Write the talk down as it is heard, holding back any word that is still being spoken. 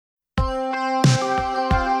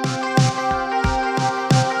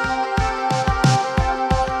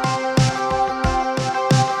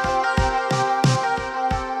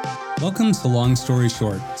Welcome to Long Story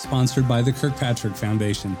Short, sponsored by the Kirkpatrick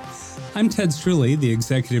Foundation. I'm Ted Struley, the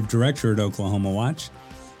Executive Director at Oklahoma Watch.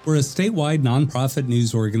 We're a statewide nonprofit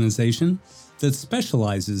news organization that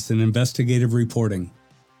specializes in investigative reporting.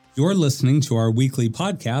 You're listening to our weekly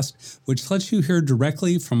podcast, which lets you hear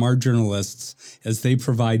directly from our journalists as they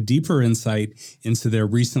provide deeper insight into their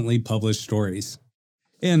recently published stories.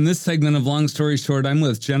 In this segment of Long Story Short, I'm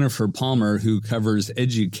with Jennifer Palmer, who covers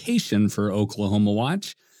education for Oklahoma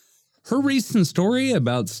Watch. Her recent story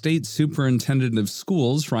about State Superintendent of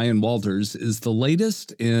Schools, Ryan Walters, is the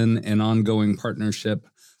latest in an ongoing partnership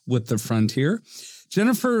with the Frontier.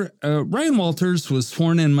 Jennifer, Ryan Walters was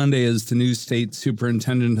sworn in Monday as the new State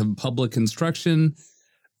Superintendent of Public Instruction.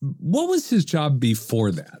 What was his job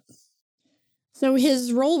before that? So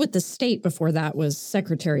his role with the state before that was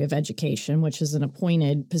Secretary of Education, which is an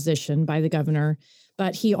appointed position by the governor.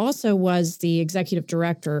 But he also was the executive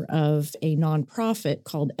director of a nonprofit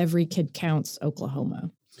called Every Kid Counts Oklahoma.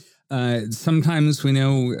 Sometimes we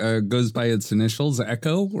know goes by its initials,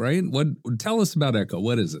 ECHO, right? Tell us about ECHO.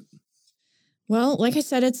 What is it? Well, like I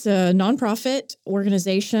said, it's a nonprofit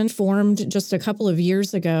organization formed just a couple of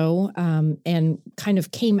years ago and kind of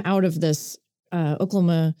came out of this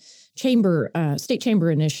Oklahoma State Chamber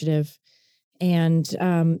initiative. And,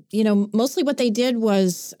 mostly what they did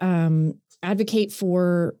was advocate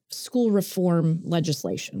for school reform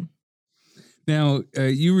legislation. Now,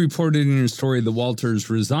 you reported in your story that Walters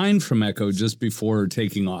resigned from ECHO just before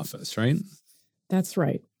taking office, right? That's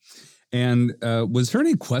right. And was there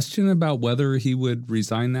any question about whether he would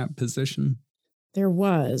resign that position? There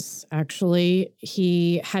was. Actually,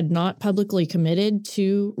 he had not publicly committed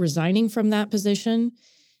to resigning from that position.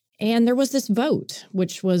 And there was this vote,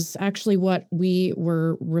 which was actually what we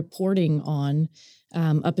were reporting on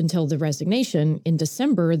up until the resignation. In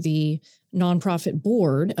December, the nonprofit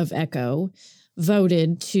board of ECHO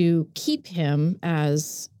voted to keep him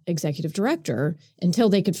as executive director until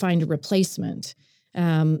they could find a replacement.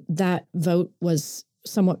 That vote was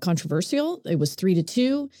somewhat controversial. It was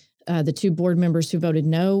 3-2. The two board members who voted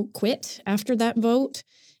no quit after that vote.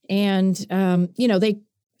 And, they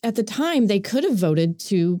at the time, they could have voted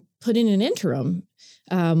to put in an interim,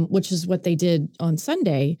 which is what they did on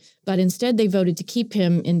Sunday. But instead, they voted to keep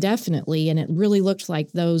him indefinitely. And it really looked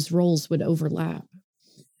like those roles would overlap.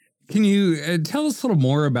 Can you tell us a little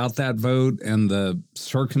more about that vote and the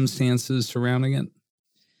circumstances surrounding it?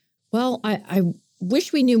 Well, I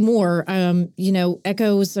wish we knew more.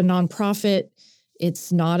 ECHO is a nonprofit.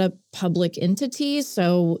 It's not a public entity,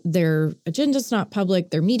 so their agenda's not public.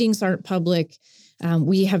 Their meetings aren't public.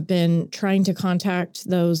 We have been trying to contact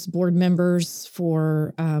those board members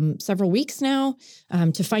for several weeks now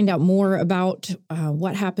to find out more about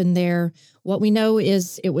what happened there. What we know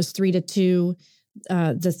is it was 3-2.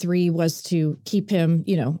 The 3 was to keep him,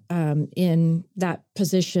 in that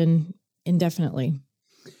position indefinitely.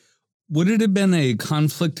 Would it have been a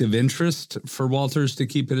conflict of interest for Walters to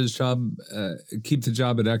keep the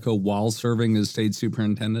job at ECHO while serving as state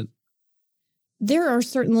superintendent? There are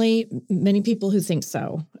certainly many people who think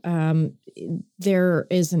so. There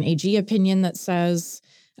is an AG opinion that says,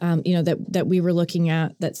 that we were looking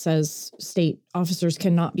at that says state officers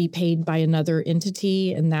cannot be paid by another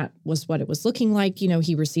entity. And that was what it was looking like.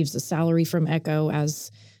 He receives a salary from ECHO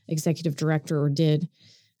as executive director or did.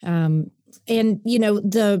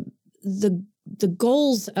 The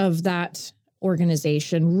goals of that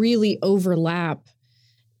organization really overlap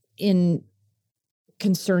in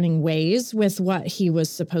concerning ways with what he was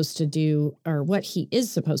supposed to do or what he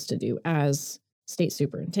is supposed to do as state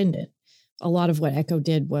superintendent. A lot of what ECHO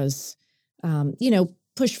did was,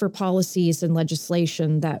 push for policies and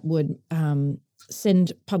legislation that would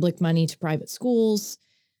send public money to private schools.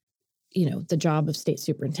 The job of state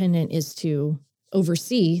superintendent is to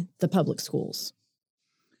oversee the public schools.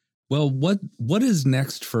 Well, what is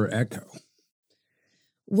next for ECHO?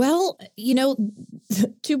 Well,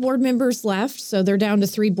 2 board members left, so they're down to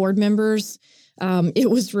 3 board members. It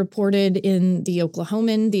was reported in the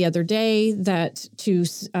Oklahoman the other day that 2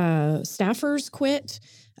 staffers quit,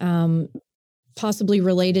 possibly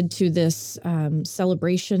related to this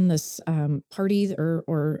celebration, this party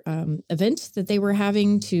or event that they were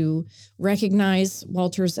having to recognize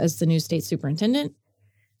Walters as the new state superintendent.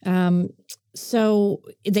 So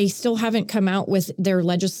they still haven't come out with their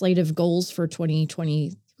legislative goals for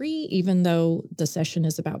 2023, even though the session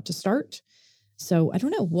is about to start. So I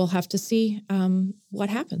don't know. We'll have to see what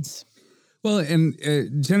happens. Well, and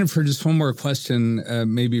Jennifer, just one more question,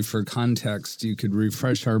 maybe for context, you could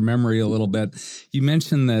refresh our memory a little bit. You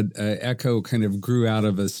mentioned that ECHO kind of grew out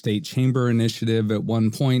of a state chamber initiative at one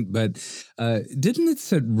point, but didn't it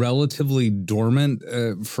sit relatively dormant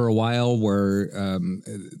for a while where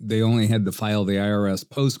they only had to file the IRS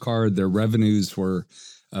postcard, their revenues were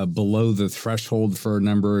below the threshold for a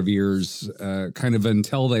number of years, kind of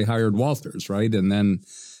until they hired Walters, right? And then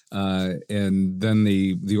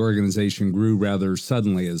the organization grew rather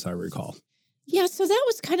suddenly, as I recall. Yeah, so that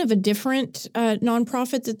was kind of a different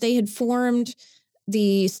nonprofit that they had formed.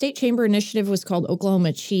 The State Chamber Initiative was called Oklahoma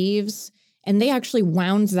Achieves, and they actually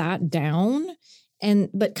wound that down,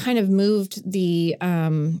 but kind of moved the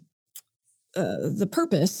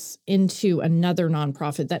purpose into another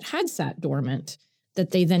nonprofit that had sat dormant,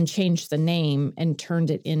 that they then changed the name and turned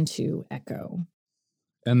it into ECHO.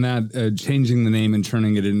 And that changing the name and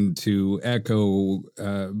turning it into ECHO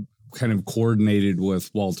kind of coordinated with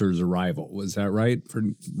Walter's arrival. Was that right?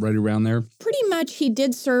 Right around there? Pretty much. He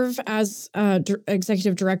did serve as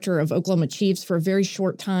executive director of Oklahoma Chiefs for a very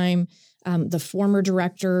short time. The former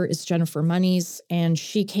director is Jennifer Monies, and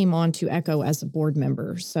she came on to ECHO as a board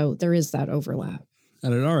member. So there is that overlap.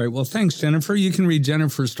 All right. Well, thanks, Jennifer. You can read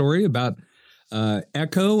Jennifer's story about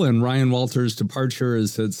ECHO and Ryan Walters' departure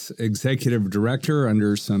as its executive director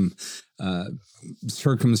under some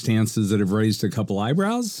circumstances that have raised a couple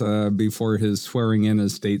eyebrows before his swearing in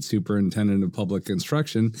as state superintendent of public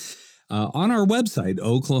instruction on our website,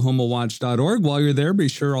 oklahomawatch.org. While you're there, be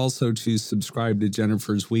sure also to subscribe to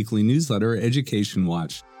Jennifer's weekly newsletter, Education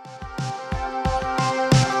Watch.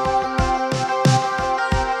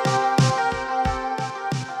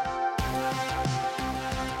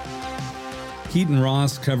 Keaton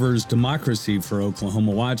Ross covers democracy for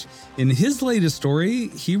Oklahoma Watch. In his latest story,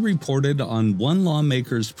 he reported on one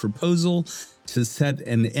lawmaker's proposal to set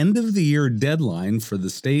an end-of-the-year deadline for the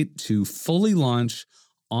state to fully launch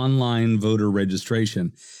online voter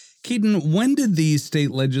registration. Keaton, when did the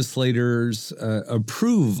state legislators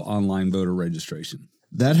approve online voter registration?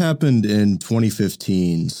 That happened in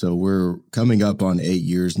 2015, so we're coming up on 8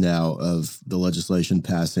 years now of the legislation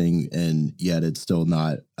passing, and yet it's still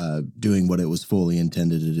not doing what it was fully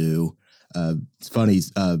intended to do. It's funny,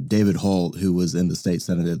 David Holt, who was in the state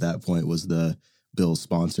senate at that point, was the bill's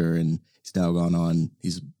sponsor, and he's now gone on.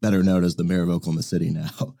 He's better known as the mayor of Oklahoma City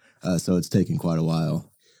now, so it's taken quite a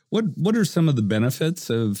while. What are some of the benefits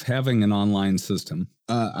of having an online system?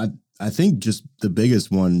 I think just the biggest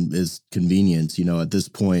one is convenience. You know, at this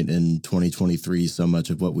point in 2023, so much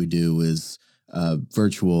of what we do is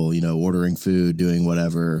virtual, ordering food, doing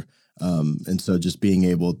whatever. And so just being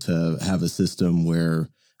able to have a system where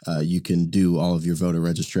you can do all of your voter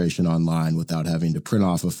registration online without having to print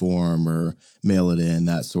off a form or mail it in,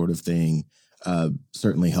 that sort of thing,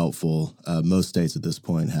 certainly helpful. Most states at this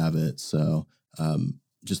point have it. So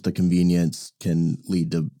just the convenience can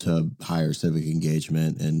lead to higher civic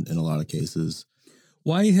engagement in a lot of cases.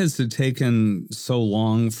 Why has it taken so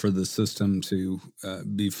long for the system to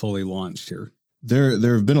be fully launched here?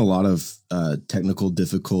 There have been a lot of technical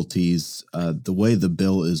difficulties. The way the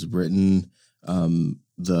bill is written,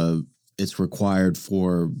 it's required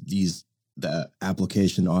for the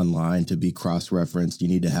application online to be cross-referenced. You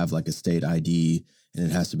need to have like a state ID, and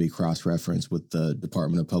it has to be cross-referenced with the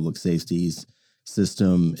Department of Public Safety's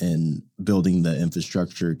system, and building the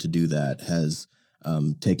infrastructure to do that has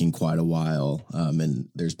taken quite a while, and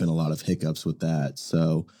there's been a lot of hiccups with that.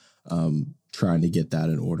 So trying to get that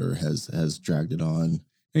in order has dragged it on.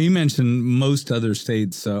 Now, you mentioned most other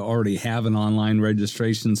states already have an online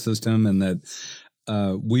registration system, and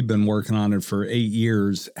that we've been working on it for 8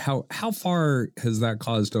 years. How far has that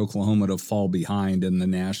caused Oklahoma to fall behind in the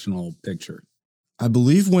national picture? I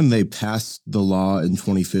believe when they passed the law in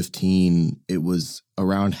 2015, it was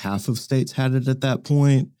around half of states had it at that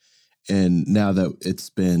point. And now that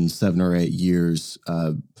it's been 7 or 8 years,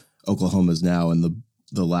 Oklahoma is now in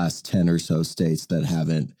the last 10 or so states that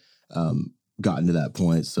haven't gotten to that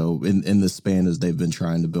point. So in the span as they've been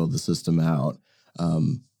trying to build the system out,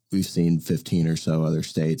 we've seen 15 or so other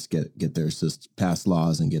states get their pass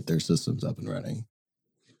laws and get their systems up and running.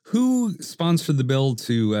 Who sponsored the bill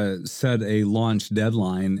to set a launch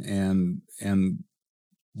deadline, and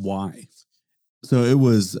why? So it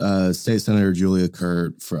was State Senator Julia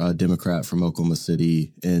Kurt, a Democrat from Oklahoma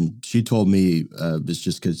City, and she told me it's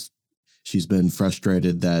just because she's been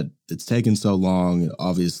frustrated that it's taken so long.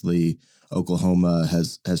 Obviously, Oklahoma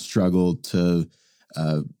has struggled to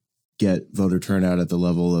get voter turnout at the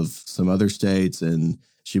level of some other states, and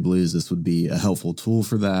she believes this would be a helpful tool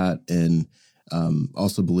for that, and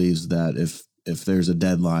also believes that if if there's a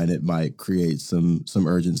deadline, it might create some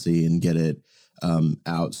urgency and get it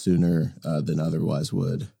out sooner than otherwise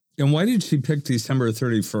would. And why did she pick December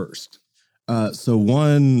 31st?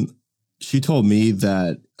 She told me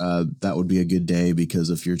that that would be a good day because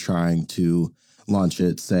if you're trying to launch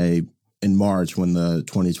it, say, in March when the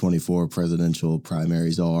 2024 presidential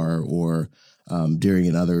primaries are, or during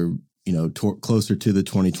another, closer to the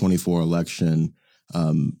 2024 election,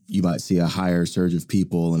 you might see a higher surge of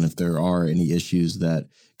people. And if there are any issues that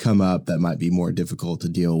come up that might be more difficult to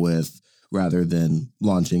deal with, rather than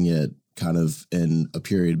launching it kind of in a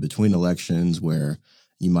period between elections where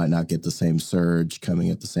you might not get the same surge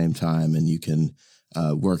coming at the same time, and you can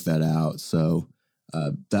work that out. So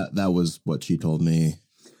that was what she told me.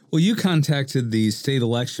 Well, you contacted the state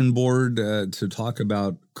election board to talk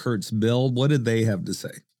about Kurt's bill. What did they have to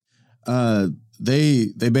say?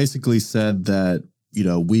 They basically said that,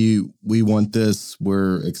 we want this,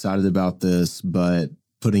 we're excited about this, but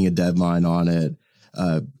putting a deadline on it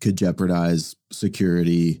could jeopardize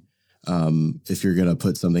security. If you're going to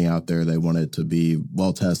put something out there, they want it to be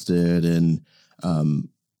well tested and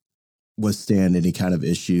withstand any kind of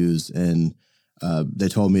issues. And they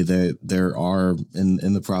told me that there are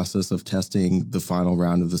in the process of testing the final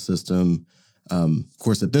round of the system. Of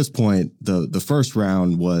course, at this point, the first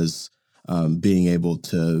round was being able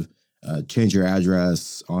to change your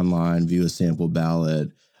address online, view a sample ballot,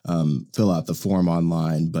 fill out the form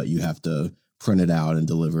online, but you have to print it out and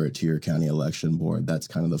deliver it to your county election board. That's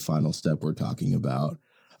kind of the final step we're talking about.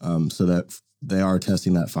 So that they are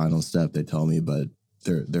testing that final step, they tell me, but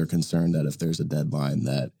they're concerned that if there's a deadline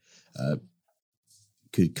that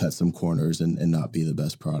could cut some corners and not be the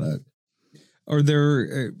best product. Are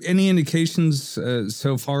there any indications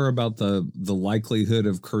so far about the likelihood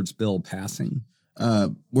of Kurt's bill passing?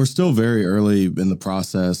 We're still very early in the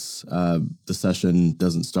process. The session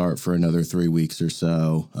doesn't start for another 3 weeks or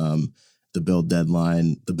so. The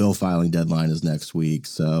bill filing deadline is next week.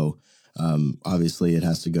 So obviously it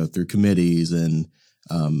has to go through committees, and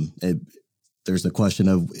there's the question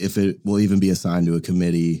of if it will even be assigned to a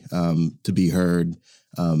committee to be heard.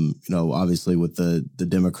 Obviously with the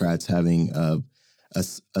Democrats having a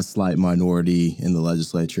slight minority in the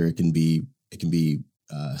legislature, it can be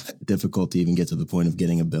difficult to even get to the point of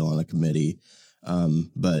getting a bill on a committee.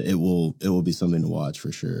 But it will be something to watch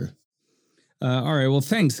for sure. All right. Well,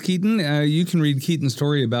 thanks, Keaton. You can read Keaton's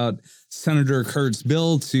story about Senator Kurt's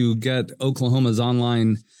bill to get Oklahoma's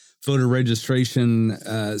online voter registration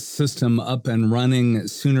system up and running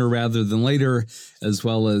sooner rather than later, as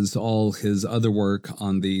well as all his other work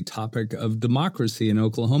on the topic of democracy in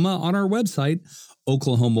Oklahoma on our website,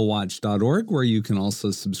 oklahomawatch.org, where you can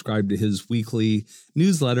also subscribe to his weekly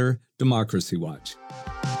newsletter, Democracy Watch.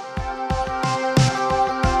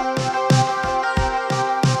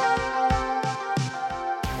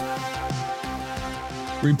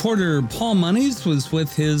 Reporter Paul Monies was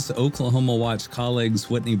with his Oklahoma Watch colleagues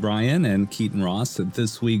Whitney Bryan and Keaton Ross at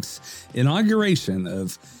this week's inauguration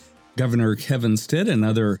of Governor Kevin Stitt and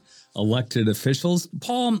other elected officials.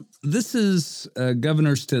 Paul, this is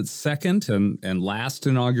Governor Stitt's second and last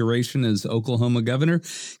inauguration as Oklahoma governor.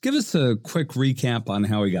 Give us a quick recap on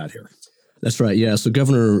how he got here. That's right. Yeah. So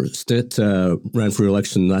Governor Stitt ran for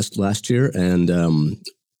election last year and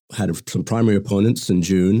had some primary opponents in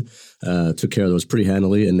June, took care of those pretty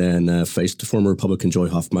handily, and then faced former Republican Joy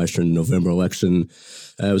Hoffmeister in the November election.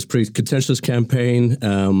 It was a pretty contentious campaign.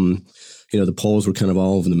 The polls were kind of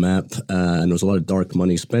all over the map, and there was a lot of dark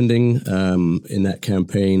money spending in that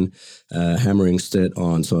campaign, hammering Stitt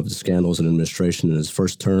on some of the scandals in administration in his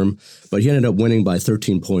first term. But he ended up winning by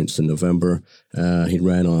 13 points in November. He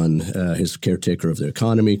ran on his caretaker of the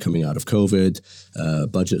economy coming out of COVID,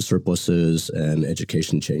 budget surpluses, and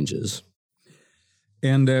education changes.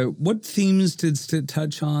 And what themes did Stitt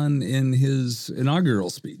touch on in his inaugural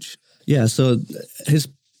speech? Yeah, so his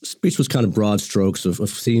speech was kind of broad strokes of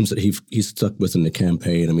themes that he's stuck with in the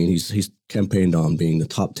campaign. I mean, he's campaigned on being the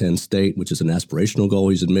top 10 state, which is an aspirational goal,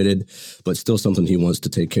 he's admitted, but still something he wants to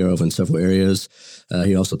take care of in several areas.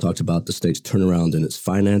 He also talked about the state's turnaround in its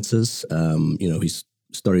finances.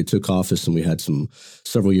 He took office and we had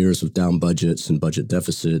several years of down budgets and budget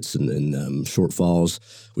deficits and shortfalls.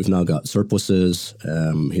 We've now got surpluses.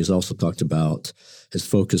 He's also talked about his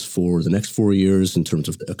focus for the next 4 years in terms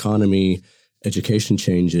of the economy, education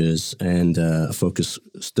changes, and a focus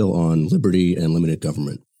still on liberty and limited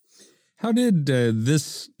government. How did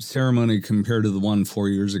this ceremony compare to the one 4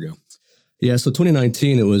 years ago? Yeah, so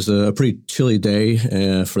 2019, it was a pretty chilly day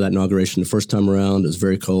for that inauguration. The first time around, it was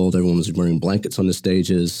very cold. Everyone was wearing blankets on the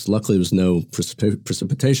stages. Luckily, there was no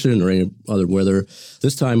precipitation or any other weather.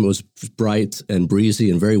 This time, it was bright and breezy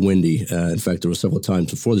and very windy. In fact, there were several times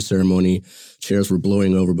before the ceremony, chairs were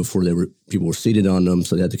blowing over before people were seated on them,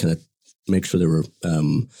 so they had to kind of make sure they were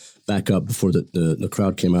back up before the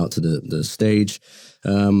crowd came out to the stage.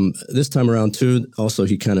 This time around, too, also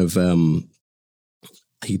he kind of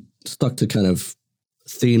he stuck to kind of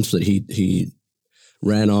themes that he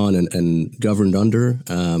ran on and governed under,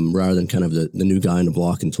 rather than kind of the new guy on the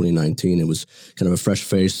block in 2019. It was kind of a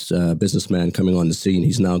fresh-faced businessman coming on the scene.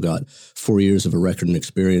 He's now got 4 years of a record and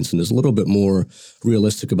experience and is a little bit more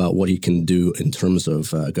realistic about what he can do in terms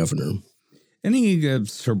of governor. Any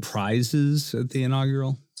surprises at the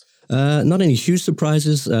inaugural? Not any huge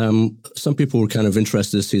surprises. Some people were kind of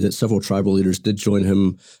interested to see that several tribal leaders did join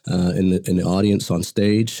him in the audience on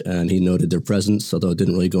stage, and he noted their presence, although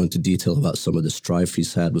didn't really go into detail about some of the strife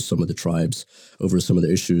he's had with some of the tribes over some of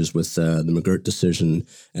the issues with the McGirt decision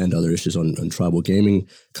and other issues on tribal gaming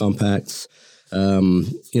compacts.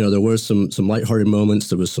 There were some lighthearted moments.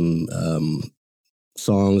 There was some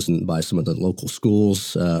songs and by some of the local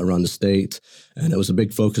schools around the state. And it was a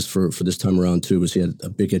big focus for this time around, too, was he had a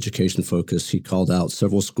big education focus. He called out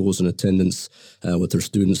several schools in attendance with their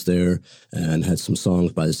students there and had some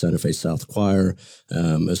songs by the Santa Fe South Choir,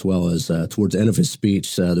 as well as towards the end of his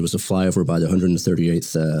speech, there was a flyover by the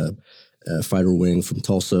 138th Fighter Wing from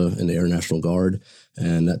Tulsa in the Air National Guard.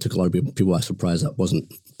 And that took a lot of people by surprise. That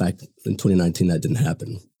wasn't back in 2019, that didn't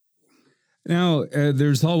happen. Now,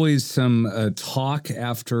 there's always some talk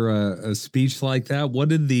after a speech like that. What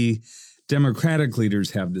did the Democratic leaders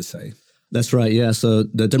have to say? That's right, yeah. So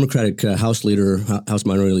the Democratic House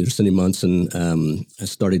Minority Leader Cindy Munson has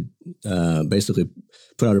started basically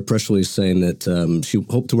put out a press release saying that she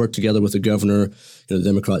hoped to work together with the governor. The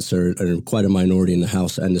Democrats are quite a minority in the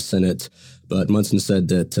House and the Senate, but Munson said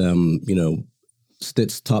that,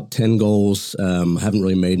 Stitt's top 10 goals haven't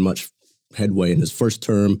really made much headway in his first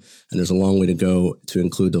term, and there's a long way to go to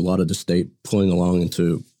include a lot of the state pulling along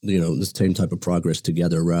into the same type of progress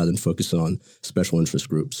together rather than focus on special interest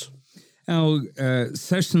groups. Now,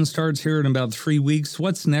 session starts here in about 3 weeks.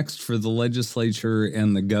 What's next for the legislature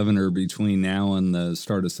and the governor between now and the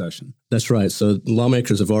start of session? That's right. So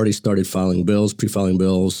lawmakers have already started pre-filing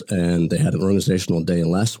bills, and they had an organizational day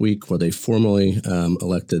last week where they formally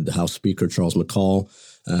elected the House Speaker, Charles McCall,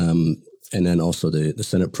 and then also the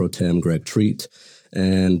Senate Pro Tem, Greg Treat.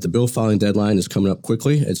 And the bill filing deadline is coming up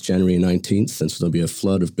quickly. It's January 19th, and so there'll be a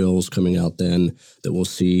flood of bills coming out then that we'll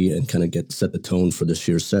see and kind of set the tone for this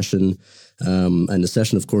year's session. And the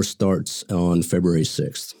session, of course, starts on February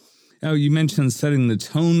 6th. Now, you mentioned setting the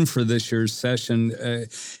tone for this year's session.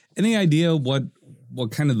 Any idea what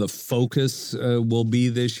kind of the focus will be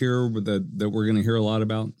this year that we're going to hear a lot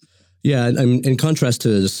about? Yeah, and in contrast to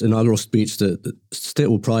his inaugural speech, the state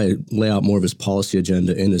will probably lay out more of his policy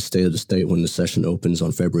agenda in his State of the State when the session opens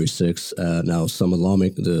on February 6th. Now, some of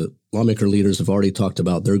the lawmaker leaders have already talked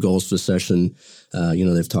about their goals for the session.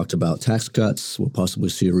 They've talked about tax cuts. We'll possibly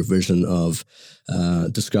see a revision of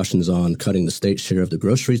discussions on cutting the state share of the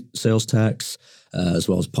grocery sales tax, as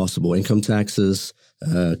well as possible income taxes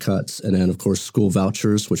cuts. And then, of course, school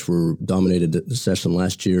vouchers, which were dominated the session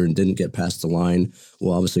last year and didn't get past the line,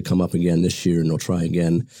 will obviously come up again this year, and they'll try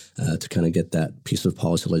again to kind of get that piece of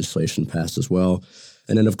policy legislation passed as well.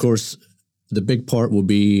 And then, of course, the big part will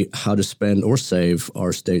be how to spend or save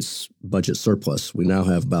our state's budget surplus. We now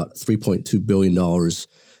have about $3.2 billion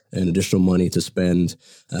in additional money to spend.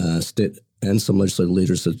 And some legislative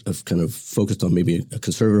leaders have kind of focused on maybe a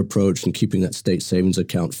conservative approach and keeping that state savings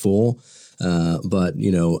account full. But,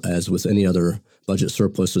 as with any other budget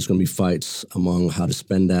surplus, there's going to be fights among how to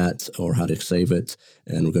spend that or how to save it.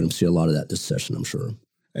 And we're going to see a lot of that this session, I'm sure.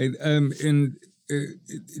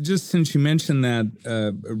 Just since you mentioned that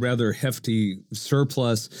rather hefty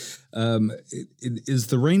surplus, is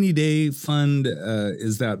the rainy day fund,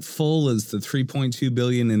 is that full? Is the $3.2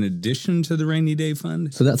 billion in addition to the rainy day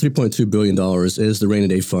fund? So that $3.2 billion is the rainy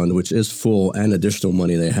day fund, which is full and additional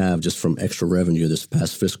money they have just from extra revenue this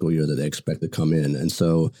past fiscal year that they expect to come in. And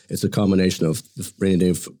so it's a combination of the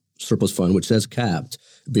rainy day surplus fund, which says capped,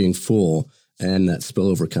 being full, and that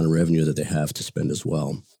spillover kind of revenue that they have to spend as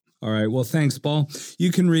well. All right. Well, thanks, Paul.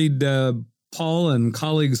 You can read Paul and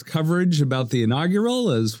colleagues' coverage about the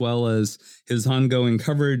inaugural, as well as his ongoing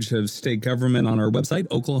coverage of state government on our website,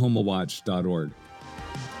 oklahomawatch.org.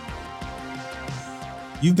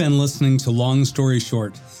 You've been listening to Long Story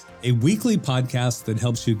Short, a weekly podcast that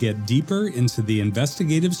helps you get deeper into the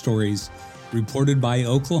investigative stories reported by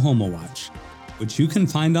Oklahoma Watch. which you can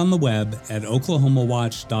find on the web at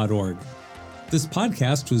oklahomawatch.org. This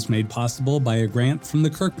podcast was made possible by a grant from the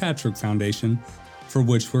Kirkpatrick Foundation, for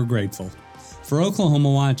which we're grateful. For Oklahoma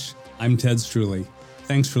Watch, I'm Ted Struley.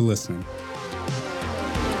 Thanks for listening.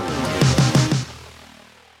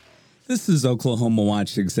 This is Oklahoma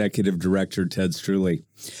Watch Executive Director Ted Struley.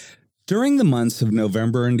 During the months of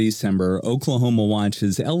November and December, Oklahoma Watch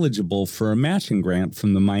is eligible for a matching grant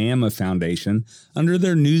from the Miami Foundation under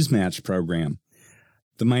their Newsmatch program.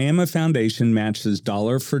 The Miami Foundation matches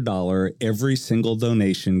dollar for dollar every single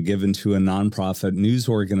donation given to a nonprofit news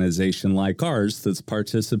organization like ours that's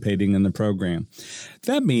participating in the program.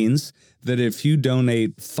 That means that if you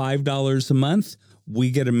donate $5 a month,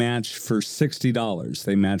 we get a match for $60.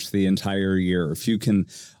 They match the entire year. If you can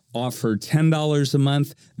offer $10 a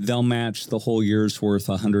month, they'll match the whole year's worth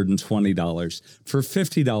 $120. For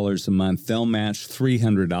 $50 a month, they'll match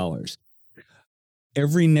 $300.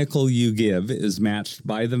 Every nickel you give is matched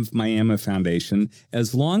by the Miami Foundation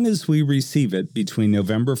as long as we receive it between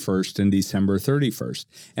November 1st and December 31st.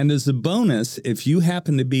 And as a bonus, if you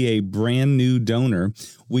happen to be a brand new donor,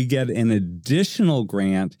 we get an additional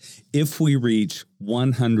grant if we reach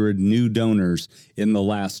 100 new donors in the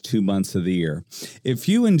last 2 months of the year. If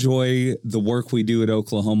you enjoy the work we do at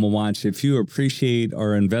Oklahoma Watch, if you appreciate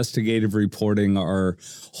our investigative reporting, our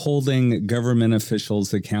holding government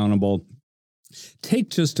officials accountable, take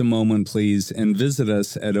just a moment, please, and visit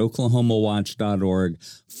us at oklahomawatch.org,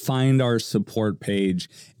 find our support page,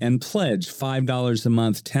 and pledge $5 a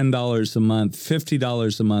month, $10 a month,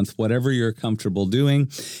 $50 a month, whatever you're comfortable doing.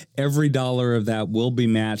 Every dollar of that will be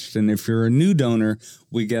matched, and if you're a new donor,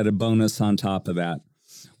 we get a bonus on top of that.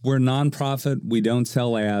 We're nonprofit. We don't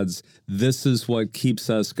sell ads. This is what keeps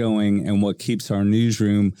us going and what keeps our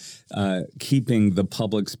newsroom keeping the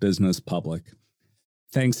public's business public.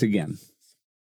 Thanks again.